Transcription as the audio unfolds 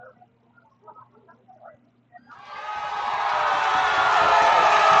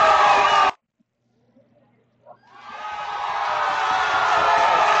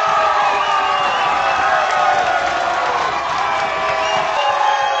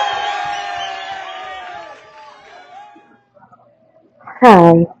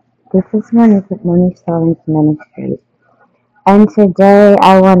Hi, this is Monique with Monique Stallings Ministries, and today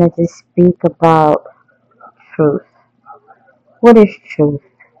I wanted to speak about truth. What is truth?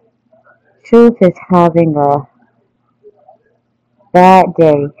 Truth is having a bad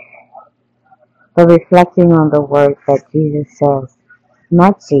day, but reflecting on the words that Jesus says,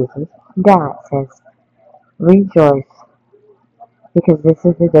 not Jesus, God says, rejoice, because this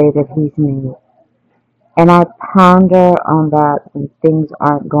is the day that He's made. And I ponder on that when things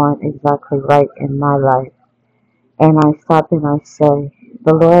aren't going exactly right in my life. And I stop and I say,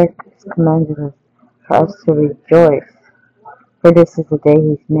 the Lord has commanded us for us to rejoice, for this is the day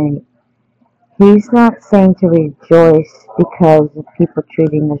He's made. He's not saying to rejoice because of people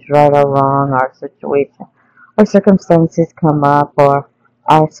treating us right or wrong, our situation, or circumstances come up, or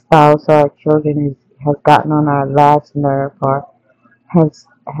our spouse or our children has gotten on our last nerve, or has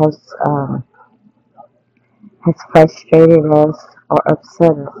has um, has frustrated us or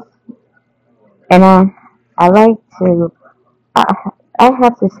upset us. And I like to I, I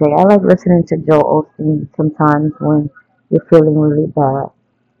have to say, I like listening to Joel Osteen sometimes when you're feeling really bad.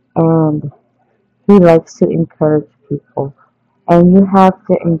 And he likes to encourage people. And you have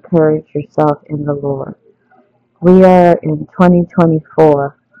to encourage yourself in the Lord. We are in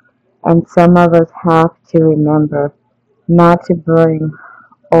 2024, and some of us have to remember not to bring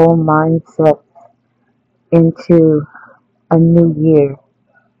old mindsets into a new year.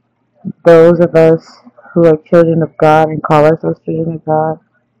 Those of us who are children of God and call ourselves children of God,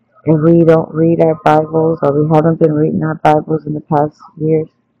 if we don't read our Bibles or we haven't been reading our Bibles in the past years,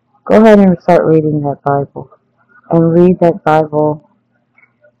 go ahead and start reading that Bible. And read that Bible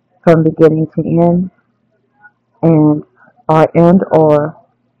from beginning to end and or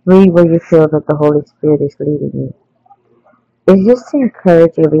read where you feel that the Holy Spirit is leading you. It's just to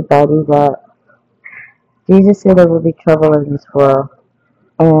encourage everybody that Jesus said there will be trouble in this world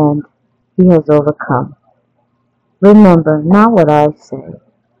and He has overcome. Remember, not what I say,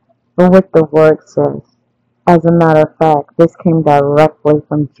 but what the Word says. As a matter of fact, this came directly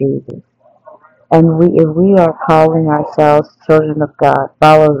from Jesus. And if we are calling ourselves children of God,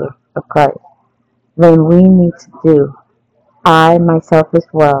 followers of Christ, then we need to do, I myself as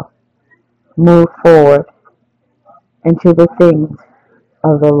well, move forward into the things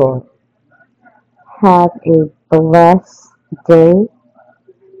of the Lord. Have a blessed day,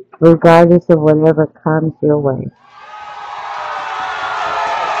 regardless of whatever comes your way.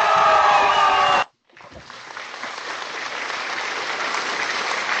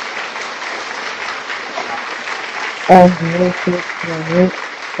 And this is Monique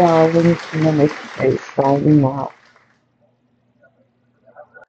Stallings Ministry signing out.